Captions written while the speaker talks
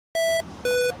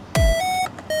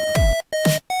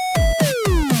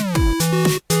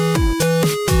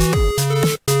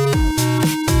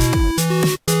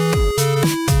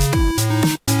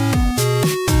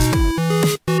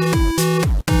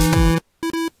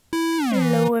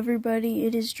everybody,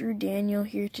 it is Drew Daniel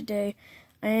here today.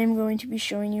 I am going to be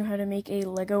showing you how to make a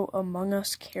Lego Among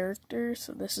Us character.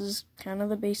 So this is kind of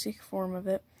the basic form of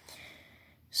it.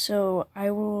 So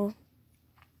I'm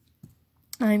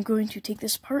going to take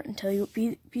this apart and tell you what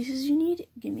pieces you need.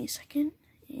 Give me a second.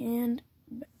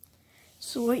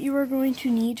 So what you are going to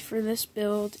need for this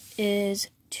build is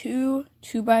two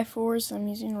 2x4s. I'm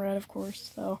using red, of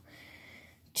course, though.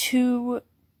 Two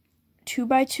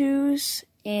 2x2s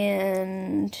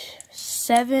and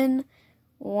 7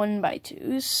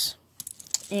 1x2s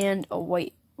and a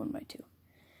white 1x2.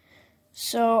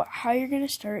 So how you're going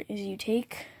to start is you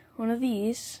take one of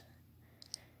these,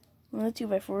 one of the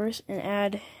 2x4s, and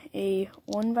add a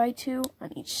 1x2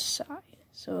 on each side.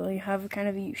 So you have kind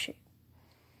of a U shape.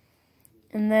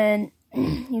 And then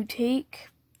you take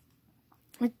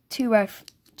a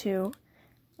 2x2,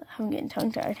 I'm getting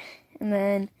tongue-tied, and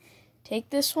then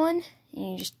take this one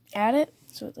and you just add it,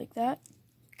 so it's like that.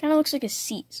 Kind of looks like a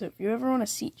seat, so if you ever want a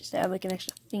seat, just add like an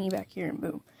extra thingy back here and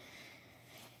boom.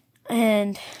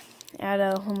 And add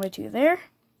a 1x2 there,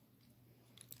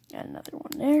 add another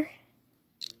one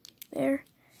there,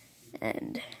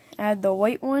 and add the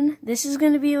white one. This is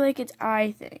going to be like its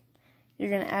eye thing. You're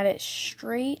going to add it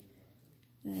straight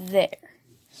there.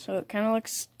 So it kind of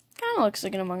looks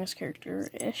like an Among Us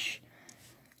character-ish.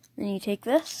 Then you take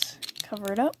this,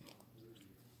 cover it up.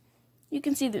 You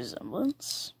can see the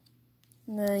resemblance.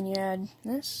 And then you add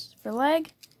this for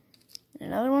leg,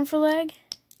 and another one for leg,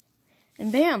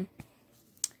 and bam!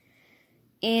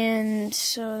 And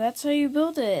so that's how you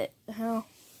build it.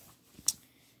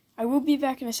 I will be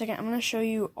back in a second. I'm going to show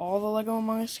you all the Lego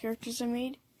Among Us characters I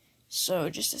made. So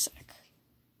just a sec.